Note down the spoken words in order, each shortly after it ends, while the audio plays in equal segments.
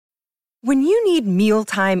When you need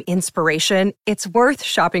mealtime inspiration, it's worth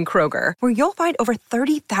shopping Kroger, where you'll find over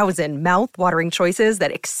 30,000 mouth-watering choices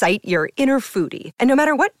that excite your inner foodie. And no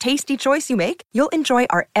matter what tasty choice you make, you'll enjoy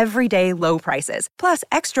our everyday low prices, plus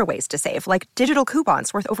extra ways to save, like digital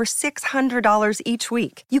coupons worth over $600 each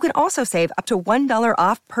week. You can also save up to $1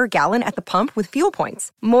 off per gallon at the pump with fuel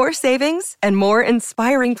points. More savings and more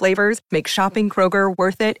inspiring flavors make shopping Kroger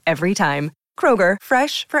worth it every time. Kroger,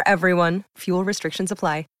 fresh for everyone. Fuel restrictions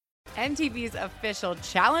apply. MTV's official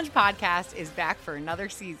Challenge podcast is back for another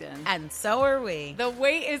season. And so are we. The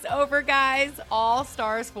wait is over, guys. All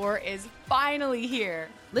Stars 4 is finally here.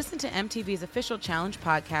 Listen to MTV's official Challenge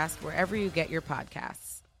podcast wherever you get your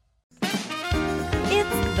podcasts.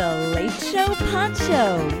 It's The Late Show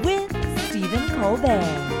Poncho with Stephen Colbert.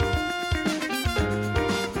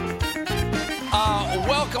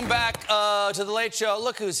 Welcome back to The Late Show.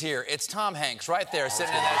 Look who's here. It's Tom Hanks right there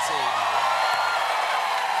sitting in that seat.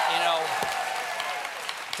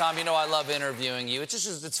 Tom, I love interviewing you.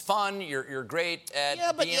 It's fun. You're great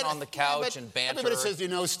at being on the couch and banter. Everybody says,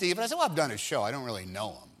 Steve. And I said, well, I've done his show. I don't really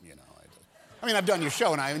know him, I mean, I've done your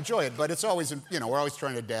show, and I enjoy it, but it's always, we're always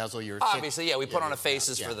trying to dazzle your... Obviously, we put on a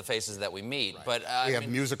faces for the faces that we meet. Right. But we have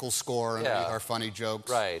musical score and our funny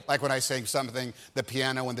jokes. Right. Like when I sing something, the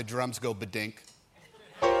piano and the drums go badink.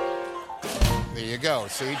 There you go.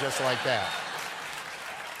 See, just like that.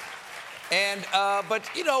 And, but,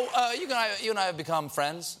 you and I have become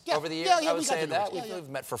friends over the years. I would say that. We've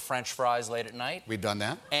met for French fries late at night. We've done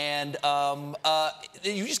that. And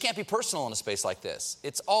you just can't be personal in a space like this.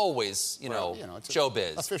 It's always, it's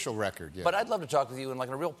showbiz. Official record, yeah. But I'd love to talk with you in like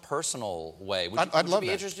a real personal way. Would I'd love you be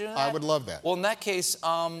that. interested in that? I would love that. Well, in that case,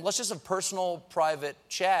 let's just have personal, private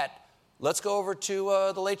chat. Let's go over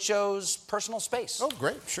to The Late Show's personal space. Oh,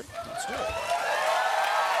 great. Sure. Let's do it.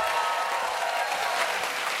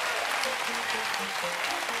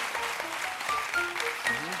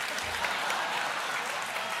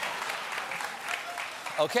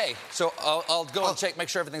 Okay, so I'll go and check, make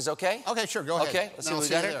sure everything's okay. Okay, sure, go ahead. Okay, let's see what we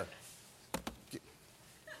got here.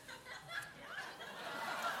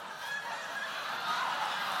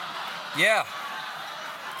 Yeah.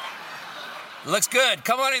 Looks good.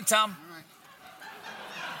 Come on in, Tom. All right.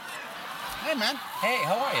 Hey, man. Hey,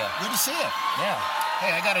 how are you? Good to see you. Yeah.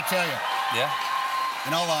 Hey, I got to tell you. Yeah?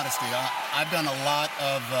 In all honesty, I've done a lot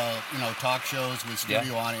of, talk shows with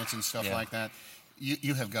studio audience and stuff like that.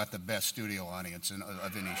 You have got the best studio audience of any show.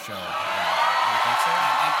 You think so? I'm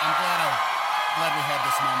glad we had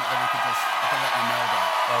this moment that I can let you know that.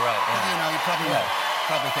 All right. Yeah. You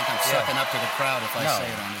probably think I'm sucking up to the crowd if I say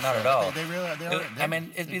it on the show. Not at all. They really are. I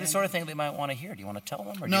mean, it'd be the sort of thing they might want to hear. Do you want to tell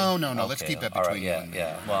them? Or No. Okay, Let's keep that between you and me.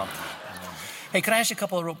 Yeah. Well, hey, can I ask you a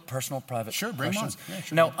couple of real personal, private questions? Bring on. Yeah,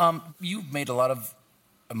 sure. Now, you've made a lot of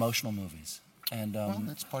emotional movies. And, well,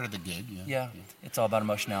 that's part of the gig, yeah. It's all about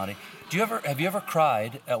emotionality. Have you ever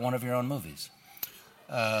cried at one of your own movies?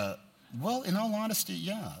 Well, in all honesty,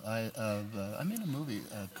 yeah. I made a movie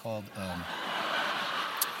called.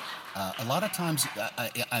 A lot of times,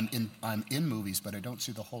 I'm in movies, but I don't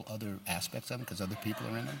see the whole other aspects of them because other people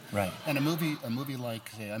are in them. Right. And a movie like,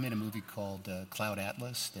 say, I made a movie called Cloud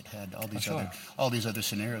Atlas that had all these other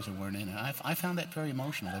scenarios that weren't in it. I found that very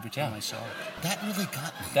emotional every time I saw it. That really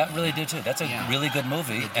got me. That really did too. That's a really good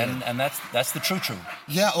movie, and that's the true.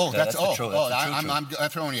 Yeah. Oh, that's the true. I'm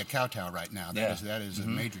throwing you a kowtow right now. That is a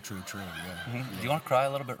major true. Yeah. Mm-hmm. Yeah. Do you want to cry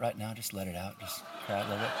a little bit right now? Just let it out. Just cry a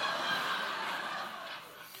little bit.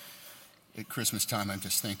 At Christmas time, I'm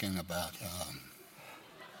just thinking about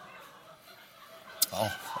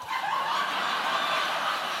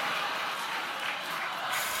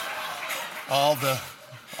all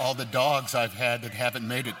the dogs I've had that haven't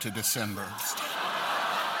made it to December.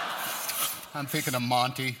 I'm thinking of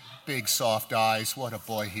Monty, big soft eyes. What a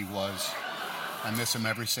boy he was. I miss him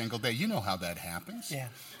every single day. You know how that happens. Yeah.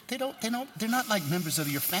 They're not like members of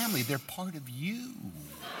your family. They're part of you.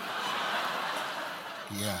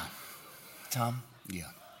 Yeah. Tom?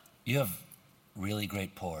 Yeah. You have really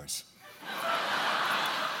great pores.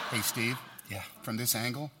 Hey, Steve? Yeah? From this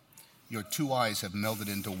angle, your two eyes have melded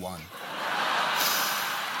into one.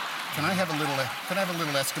 Can I have a little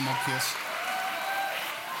Eskimo kiss?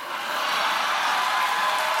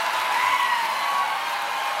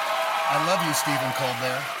 I love you, Stephen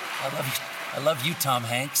Colbert. I love you, Tom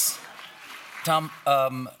Hanks. Tom,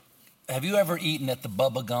 have you ever eaten at the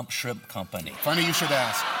Bubba Gump Shrimp Company? Funny you should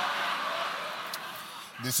ask.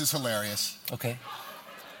 This is hilarious. Okay.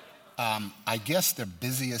 I guess the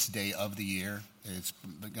busiest day of the year is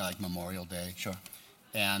like Memorial Day. Sure.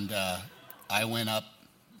 And I went up.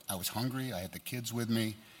 I was hungry. I had the kids with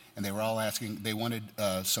me. And they were all asking, they wanted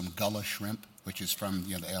some gullah shrimp. which is from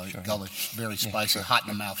the Gullah, very spicy,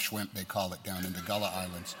 hot-in-the-mouth shrimp, they call it, down in the Gullah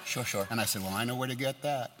Islands. Sure. And I said, well, I know where to get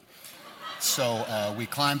that. So we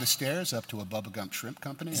climbed the stairs up to a Bubba Gump Shrimp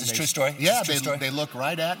Company. Is this a true story? Yeah, they looked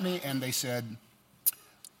right at me, and they said,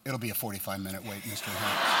 it'll be a 45-minute wait, Mr.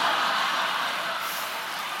 Hanks.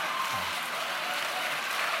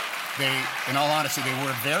 In all honesty, they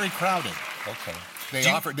were very crowded. Okay. They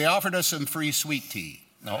offered us some free sweet tea.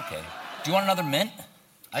 Okay. Do you want another mint?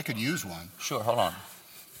 I could use one. Sure, hold on.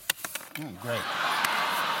 Great.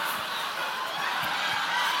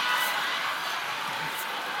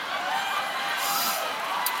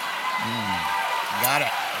 Got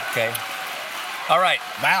it. Okay. All right.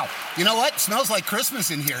 Wow. You know what? Smells like Christmas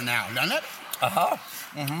in here now, doesn't it? Uh-huh.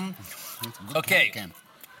 Mm-hmm. Okay.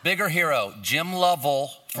 Bigger hero, Jim Lovell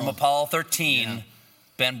from Apollo 13,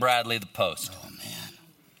 Ben Bradley, The Post. Oh, man.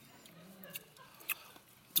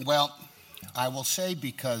 Well, I will say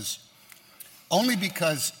only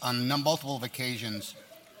because on multiple occasions,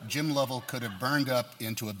 Jim Lovell could have burned up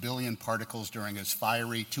into 1 billion particles during his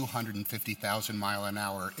fiery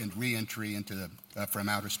 250,000-mile-an-hour re-entry from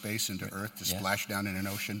outer space into Earth to splash down in an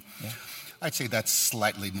ocean. Yeah. I'd say that's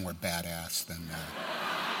slightly more badass than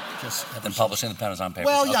than publishing the pen on paper.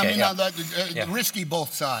 Well, yeah, risky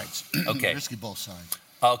both sides. Okay. Risky both sides.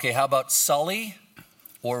 Okay, how about Sully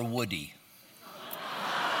or Woody?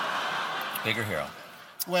 Bigger hero.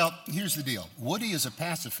 Well, here's the deal. Woody is a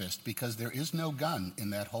pacifist because there is no gun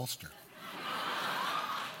in that holster.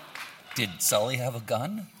 Did Sully have a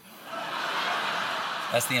gun?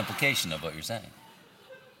 That's the implication of what you're saying.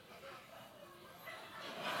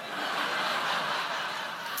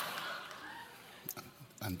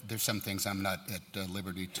 There's some things I'm not at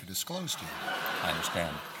liberty to disclose to you. I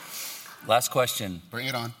understand. Last question. Bring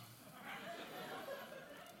it on.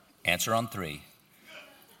 Answer on 3.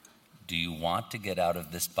 Do you want to get out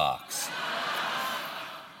of this box?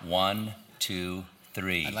 1, 2,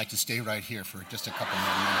 3. I'd like to stay right here for just a couple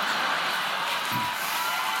more minutes.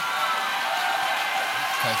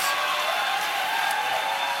 Because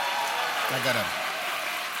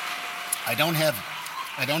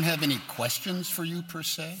I don't have any questions for you per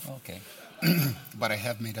se. Okay. But I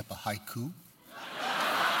have made up a haiku.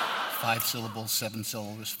 5 syllables, 7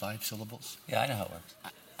 syllables, 5 syllables. Yeah, I know how it works.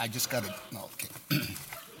 I just got to. Okay.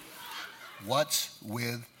 What's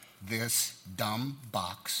with this dumb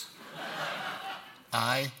box?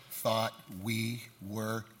 I thought we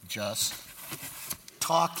were just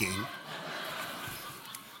talking,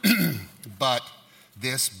 but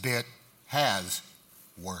this bit has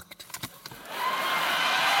worked.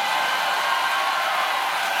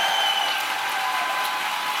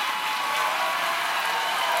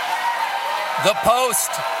 The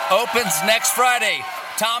Post opens next Friday.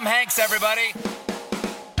 Tom Hanks, everybody.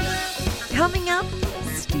 Coming up,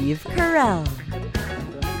 Steve Carell.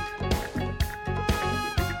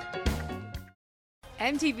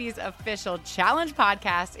 MTV's official Challenge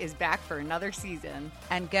podcast is back for another season.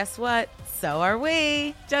 And guess what? So are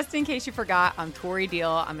we. Just in case you forgot, I'm Tori Deal.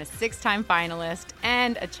 I'm a 6-time finalist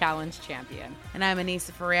and a Challenge champion. And I'm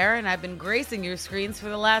Anissa Ferreira, and I've been gracing your screens for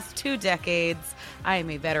the last 2 decades. I am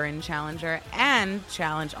a veteran challenger and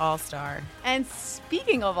Challenge All-Star. And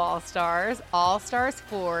speaking of All-Stars, All-Stars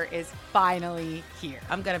 4 is finally here.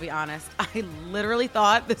 I'm going to be honest. I literally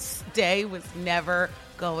thought this day was never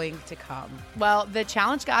going to come. Well, the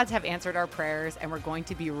Challenge gods have answered our prayers, and we're going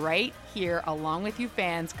to be right here along with you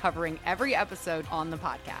fans covering every episode on the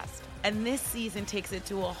podcast. And this season takes it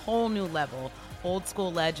to a whole new level. Old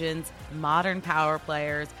school legends, modern power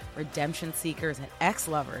players, redemption seekers, and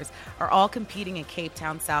ex-lovers are all competing in Cape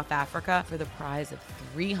Town, South Africa for the prize of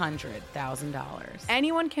 $300,000.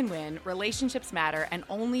 Anyone can win, relationships matter, and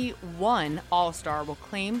only one All-Star will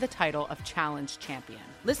claim the title of Challenge champion.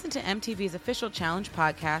 Listen to MTV's official Challenge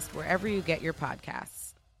podcast wherever you get your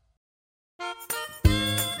podcasts.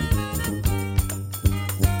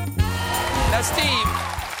 Now, Steve,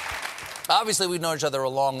 obviously we've known each other a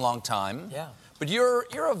long, long time. Yeah. But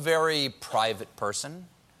you're a very private person,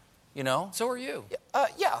 you know? So are you.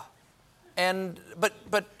 Yeah. And but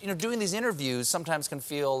you know, doing these interviews sometimes can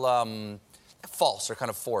feel false or kind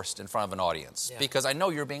of forced in front of an audience. Yeah. Because I know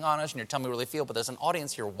you're being honest and you're telling me what you really feel, but there's an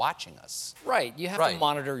audience here watching us. Right. You have to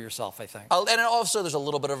monitor yourself, I think. And also there's a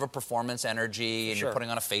little bit of a performance energy, and Sure. you're putting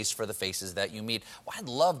on a face for the faces that you meet. Well, I'd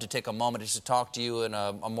love to take a moment just to talk to you in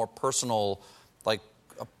a more personal, like,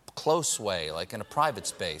 a close way, like in a private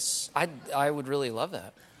space. I would really love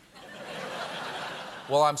that.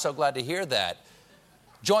 Well, I'm so glad to hear that.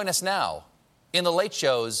 Join us now in The Late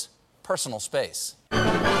Show's personal space.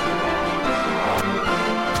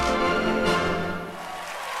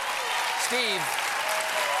 Steve,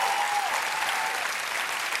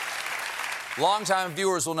 Longtime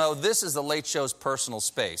viewers will know this is the Late Show's personal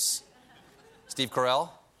space. Steve Carell,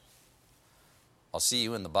 I'll see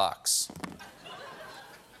you in the box.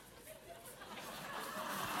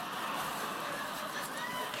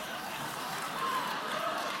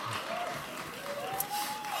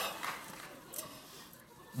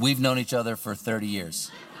 We've known each other for 30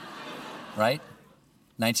 years, right?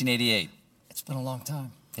 1988. It's been a long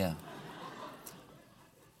time. Yeah.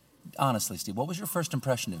 Honestly, Steve, what was your first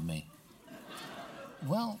impression of me?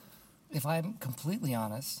 Well, if I'm completely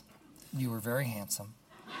honest, you were very handsome.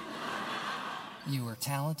 You were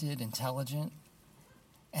talented, intelligent,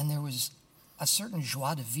 and there was a certain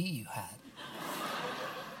joie de vivre you had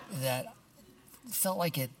that felt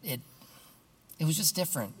like it was just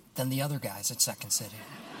different than the other guys at Second City.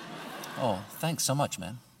 Oh, thanks so much,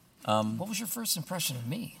 man. What was your first impression of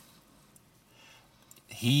me?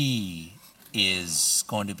 He is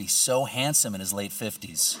going to be so handsome in his late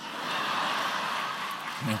 50s.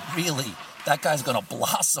 I mean, really, that guy's going to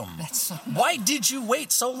blossom. That's so... Why did you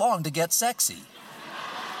wait so long to get sexy?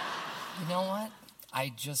 You know what?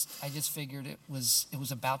 I just figured it was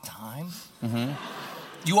about time. Mm-hmm.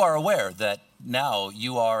 You are aware that now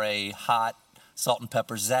you are a hot salt and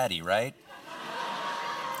pepper zaddy, right?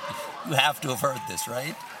 You have to have heard this,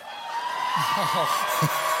 right?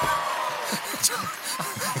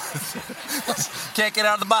 Can't get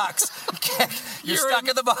out of the box. You're stuck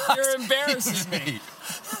in the box. You're embarrassing me.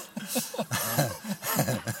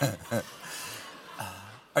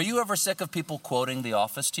 Are you ever sick of people quoting The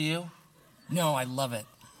Office to you? No, I love it.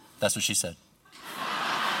 That's what she said.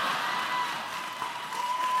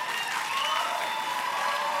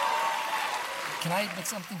 Can I admit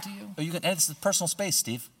something to you? Oh, you can. It's the personal space,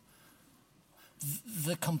 Steve.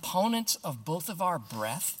 The components of both of our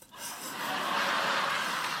breath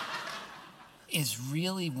is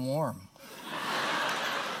really warm.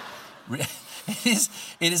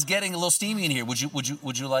 It is getting a little steamy in here. Would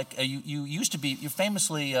you like? You used to be. You're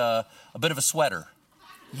famously a bit of a sweater.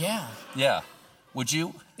 Yeah. Yeah. Would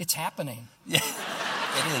you? It's happening. Yeah.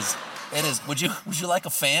 It is. It is. Would you like a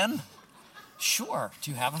fan? Sure. Do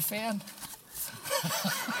you have a fan?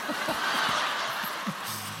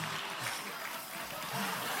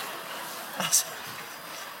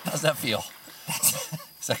 How's that feel?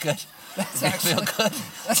 Is that good? That's feel good?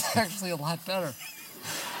 That's actually a lot better.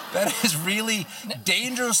 That is really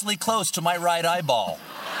dangerously close to my right eyeball.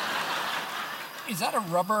 Is that a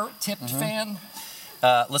rubber-tipped fan?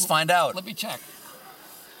 Let's find out. Let me check.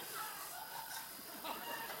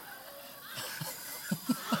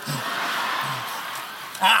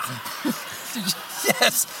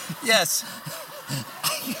 Yes.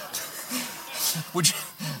 Would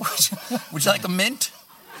you like a mint?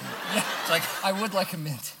 Yeah, I would like a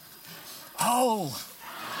mint. Oh.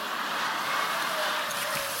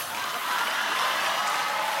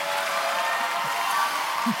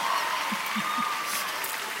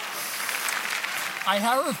 I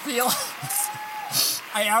have a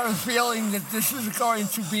feeling that this is going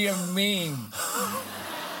to be a meme.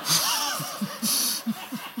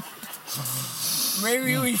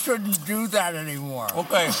 Maybe we shouldn't do that anymore.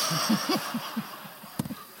 Okay.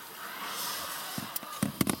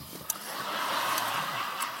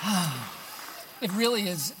 It really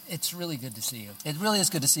is. It's really good to see you. It really is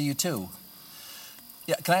good to see you too.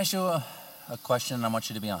 Yeah. Can I ask you a question? I want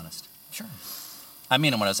you to be honest. Sure. I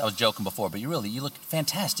mean, I was joking before, but you look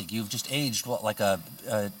fantastic. You've just aged like a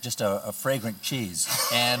fragrant cheese,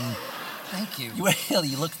 and thank you.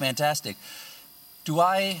 You look fantastic. Do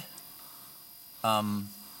I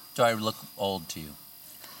look old to you?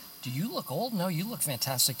 Do you look old? No, you look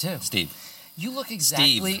fantastic too. Steve. You look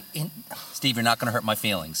exactly Steve, you're not going to hurt my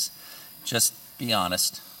feelings. Just be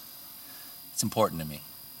honest. It's important to me.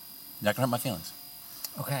 You're not going to hurt my feelings.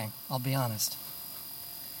 Okay, I'll be honest.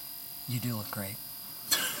 You do look great.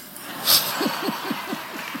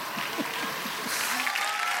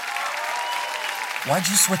 Why'd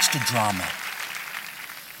you switch to drama?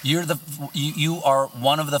 You are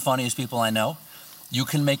one of the funniest people I know. You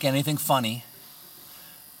can make anything funny.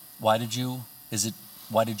 Why did you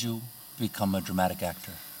become a dramatic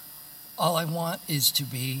actor? All I want is to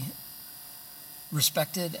be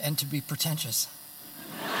respected and to be pretentious.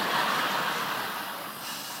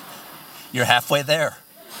 You're halfway there.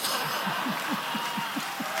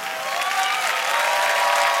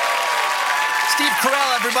 Steve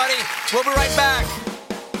Carell, everybody. We'll be right back.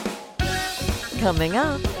 Coming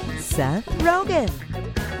up, Seth Rogen.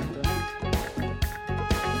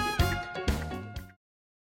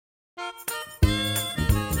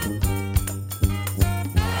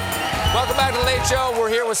 Welcome back to the Late Late Show. We're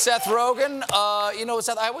here with Seth Rogen.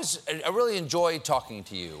 Seth, I really enjoy talking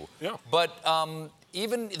to you. Yeah. But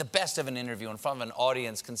even the best of an interview in front of an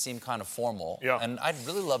audience can seem kind of formal. Yeah. And I'd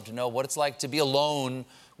really love to know what it's like to be alone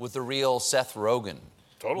with the real Seth Rogen.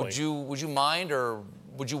 Totally. Would you mind, or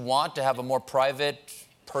would you want to have a more private,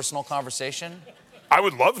 personal conversation? I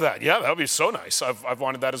would love that. Yeah, that would be so nice. I've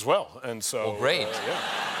wanted that as well. And so. Well, great. Yeah.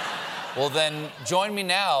 Well, then join me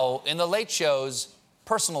now in the Late Show's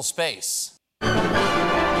personal space.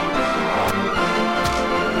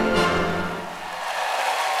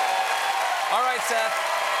 All right,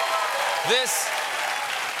 Seth. This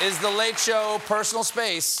is the Late Show personal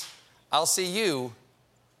space. I'll see you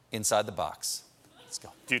inside the box. Let's go.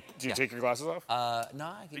 Do you take your glasses off?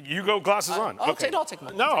 No. You go glasses on. I'll Okay. take them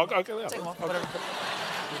off. No, okay. Yeah. Take them off. Okay. Whatever.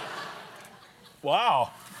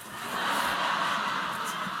 Wow.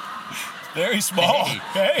 Very small.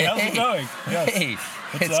 Hey, how's it going? Yes. Hey,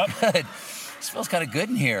 What's it's up? good. It smells kind of good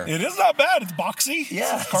in here. It is not bad. It's boxy.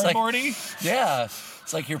 Yeah, It's it's like- cardboardy. Yeah,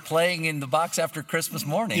 it's like you're playing in the box after Christmas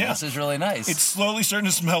morning. Yeah. This is really nice. It's slowly starting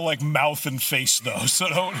to smell like mouth and face, though, so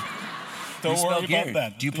don't You smell worry about good.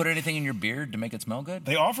 that. Do you put anything in your beard to make it smell good?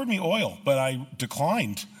 They offered me oil, but I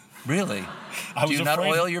declined. Really? I Do was you not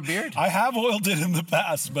afraid- oil your beard? I have oiled it in the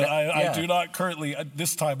past, but Yeah. I do not currently.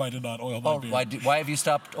 This time I did not oil my Oh, beard. why have you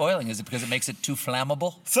stopped oiling? Is it because it makes it too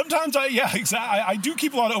flammable? Sometimes exactly. I do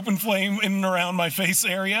keep a lot of open flame in and around my face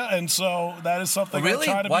area, and so that is something Really?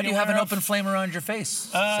 I try to Why be do you have an aware of. open flame around your face,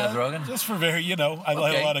 Seth Rogen? Just for I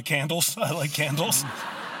light Okay. a lot of candles. I like candles.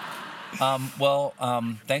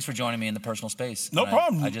 Thanks for joining me in the personal space. No And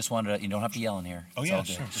problem. I just wanted to, you don't have to yell in here. Oh, It's yeah, all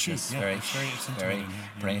good. sure. It's Shoot, just yeah. very, It's very very, intimidating,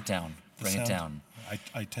 yeah. bring it down. Bring it down.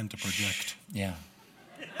 I tend to project. Yeah.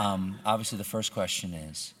 Obviously, the first question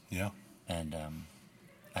is, Yeah. and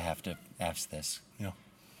I have to ask this. Yeah.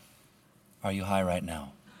 Are you high right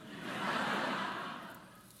now?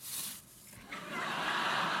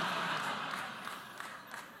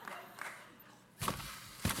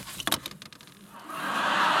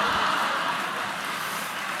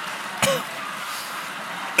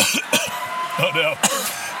 Oh no.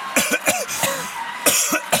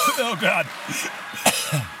 Oh God.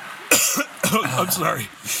 I'm sorry.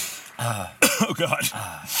 Oh God.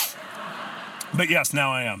 But yes,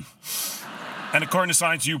 now I am. And according to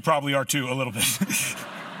science, you probably are too, a little bit.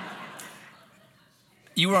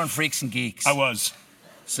 You were on Freaks and Geeks. I was.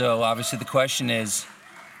 So obviously the question is,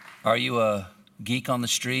 are you a geek on the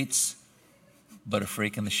streets, but a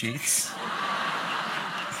freak in the sheets?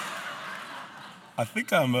 I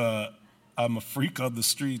think I'm a freak on the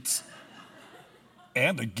streets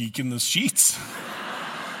and a geek in the sheets.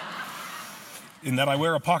 In that I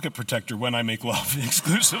wear a pocket protector when I make love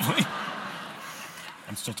exclusively.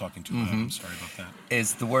 I'm still talking too loud. I'm sorry about that.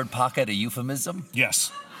 Is the word pocket a euphemism?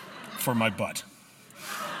 Yes, for my butt.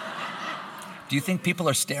 Do you think people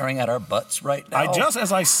are staring at our butts right now?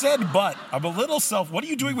 As I said, butt, I'm a little what are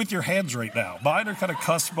you doing with your hands right now? Mine are kind of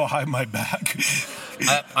cusped behind my back.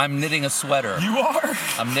 I'm knitting a sweater. You are?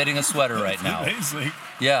 I'm knitting a sweater right now. Amazing.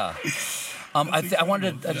 Yeah. I just Yeah.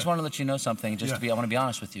 wanted to let you know something. I want to be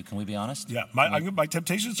honest with you. Can we be honest? Yeah, my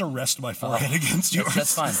temptation is to rest my forehead against yours.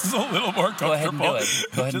 That's fine. This is a little more comfortable. Go ahead and do it.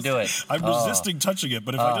 Go ahead and do it. I'm resisting touching it,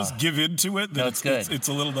 but if I just give in to it, then No, it's good. It's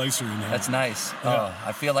a little nicer in here. That's nice. Yeah. Oh,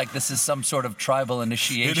 I feel like this is some sort of tribal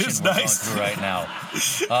initiation It is we're nice. going through right now.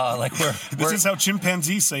 This is how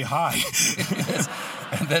chimpanzees say hi.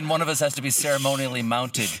 And then one of us has to be ceremonially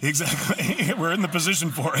mounted. Exactly. We're in the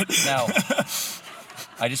position for it. Now,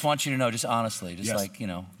 I just want you to know, just honestly, Yes.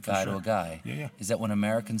 guy to sure. a guy, Yeah. is that when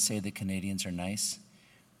Americans say that Canadians are nice,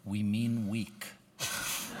 we mean weak.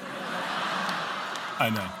 I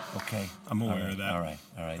know. Okay. I'm aware of that. All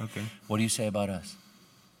right. Okay. What do you say about us?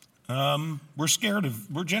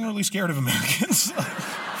 We're generally scared of Americans.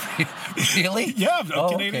 Really? Yeah, Oh,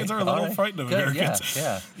 Canadians okay. are a little All right. frightened of Good. Americans.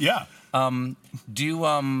 Yeah. Yeah. Do you,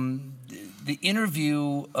 the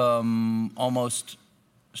interview almost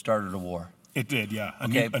started a war. It did, yeah.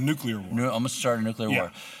 A nuclear war. Almost started a nuclear Yeah.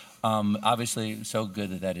 war. Obviously, so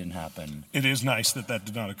good that didn't happen. It is nice that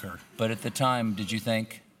did not occur. But at the time, did you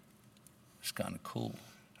think, it's kind of cool?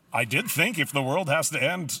 I did think if the world has to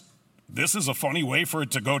end, this is a funny way for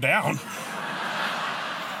it to go down.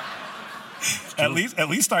 At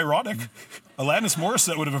least ironic. Alanis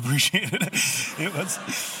Morissette would have appreciated it. It was.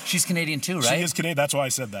 She's Canadian too, right? She is Canadian. That's why I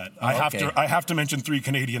said that. Oh, okay. I have to mention 3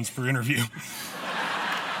 Canadians per interview.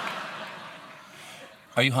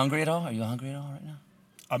 Are you hungry at all? Are you hungry at all right now?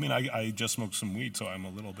 I mean, I just smoked some weed, so I'm a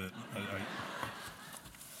little bit.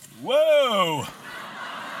 Whoa!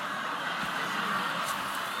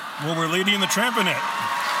 Well, we're Lady and the Tramp in it.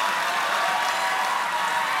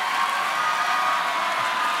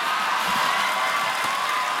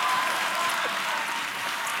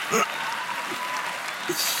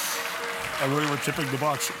 I really were tipping the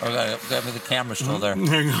box. Okay, the camera's still there.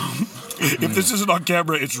 Hang on. If this isn't on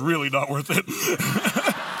camera, it's really not worth it.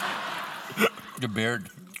 Your beard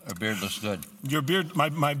looks good. Your beard,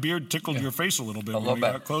 my beard tickled your face a little bit when we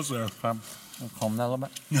got close there. Comb that a little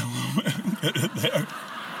bit. There.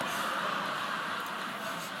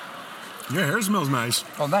 Your hair smells nice.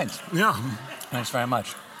 Oh, thanks. Yeah. Thanks very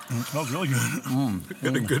much. It smells really good.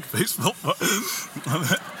 Got a good face. Well,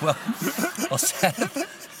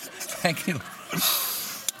 Seth, thank you.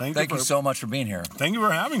 Thank you so much for being here. Thank you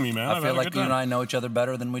for having me, man. I feel like you and I know each other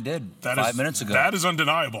better than we did 5 minutes ago. That is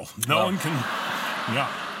undeniable. No one can. Yeah.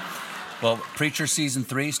 Well, Preacher Season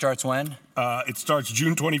 3 starts when? It starts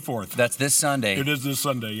June 24th. That's this Sunday. It is this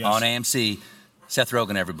Sunday, yes. On AMC. Seth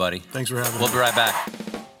Rogen, everybody. Thanks for having me. We'll be right back.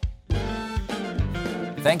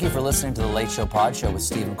 Thank you for listening to The Late Show Pod Show with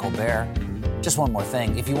Stephen Colbert. Just one more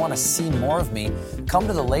thing. If you want to see more of me, come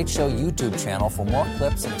to The Late Show YouTube channel for more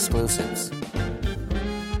clips and exclusives.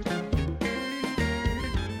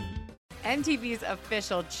 MTV's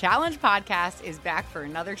official Challenge podcast is back for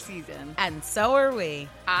another season. And so are we.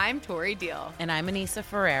 I'm Tori Deal. And I'm Anissa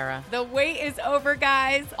Ferreira. The wait is over,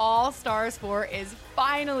 guys. All Stars 4 is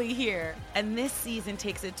finally here. And this season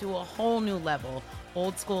takes it to a whole new level.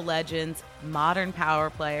 Old school legends, modern power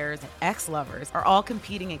players, and ex-lovers are all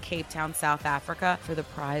competing in Cape Town, South Africa for the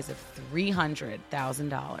prize of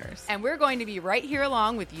 $300,000. And we're going to be right here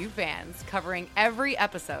along with you fans, covering every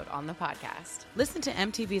episode on the podcast. Listen to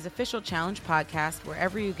MTV's official Challenge podcast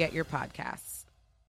wherever you get your podcasts.